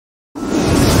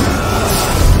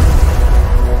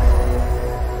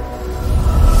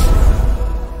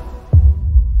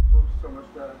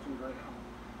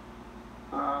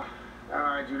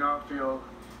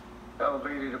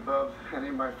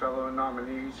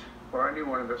or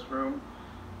anyone in this room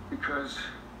because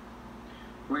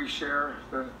we share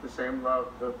the same love,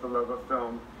 the love of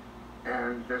film,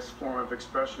 and this form of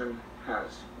expression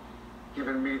has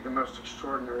given me the most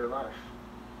extraordinary life.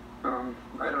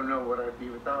 I don't know what I'd be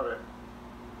without it.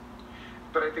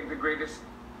 But I think the greatest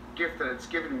gift that it's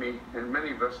given me, and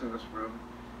many of us in this room,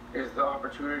 is the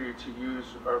opportunity to use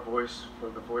our voice for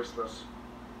the voiceless.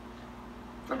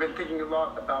 I've been thinking a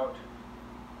lot about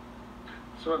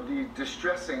some of the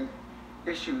distressing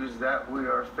issues that we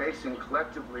are facing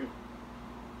collectively.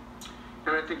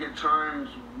 And I think at times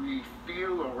we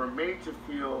feel, or we're made to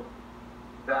feel,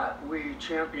 that we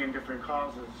champion different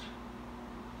causes.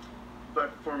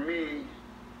 But for me,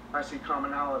 I see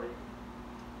commonality.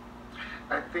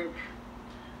 I think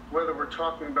whether we're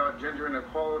talking about gender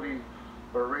inequality,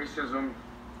 or racism,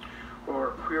 or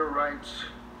queer rights,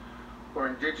 or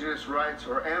indigenous rights,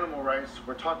 or animal rights,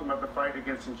 we're talking about the fight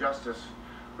against injustice.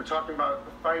 We're talking about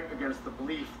the fight against the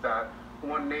belief that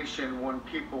one nation, one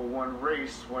people, one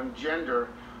race, one gender,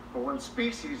 or one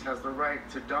species has the right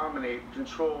to dominate,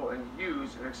 control, and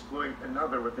use and exploit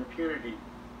another with impunity.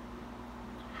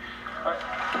 I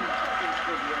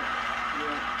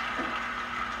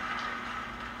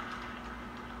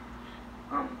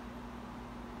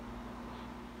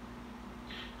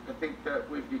think that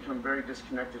we've become very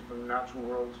disconnected from the natural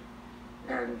world,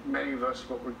 and many of us,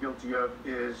 what we're guilty of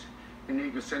is an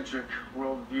egocentric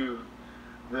worldview,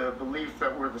 the belief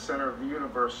that we're the center of the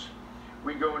universe.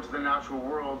 We go into the natural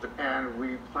world and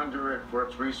we plunder it for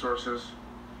its resources.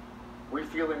 We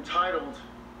feel entitled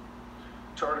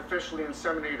to artificially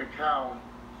inseminate a cow,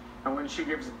 and when she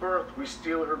gives birth, we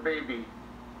steal her baby,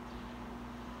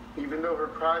 even though her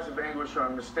cries of anguish are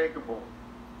unmistakable.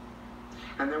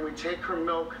 And then we take her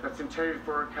milk that's intended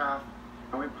for her calf,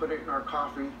 and we put it in our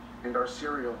coffee and our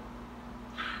cereal.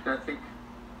 And I think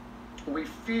we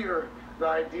fear the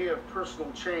idea of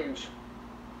personal change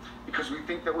because we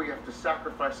think that we have to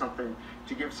sacrifice something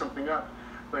to give something up.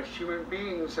 But human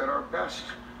beings at our best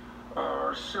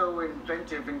are so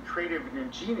inventive and creative and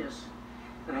ingenious.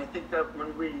 And I think that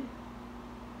when we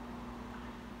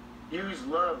use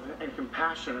love and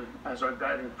compassion as our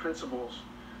guiding principles,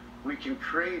 we can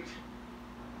create,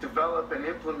 develop, and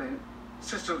implement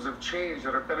systems of change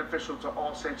that are beneficial to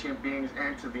all sentient beings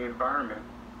and to the environment.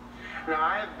 Now,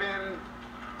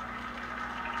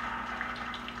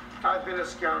 I've been a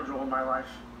scoundrel in my life.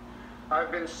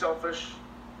 I've been selfish.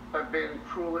 I've been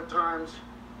cruel at times,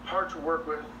 hard to work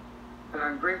with, and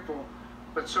ungrateful.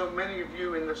 But so many of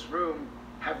you in this room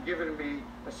have given me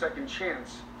a second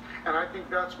chance. And I think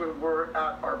that's when we're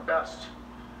at our best,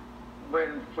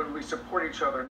 when we support each other.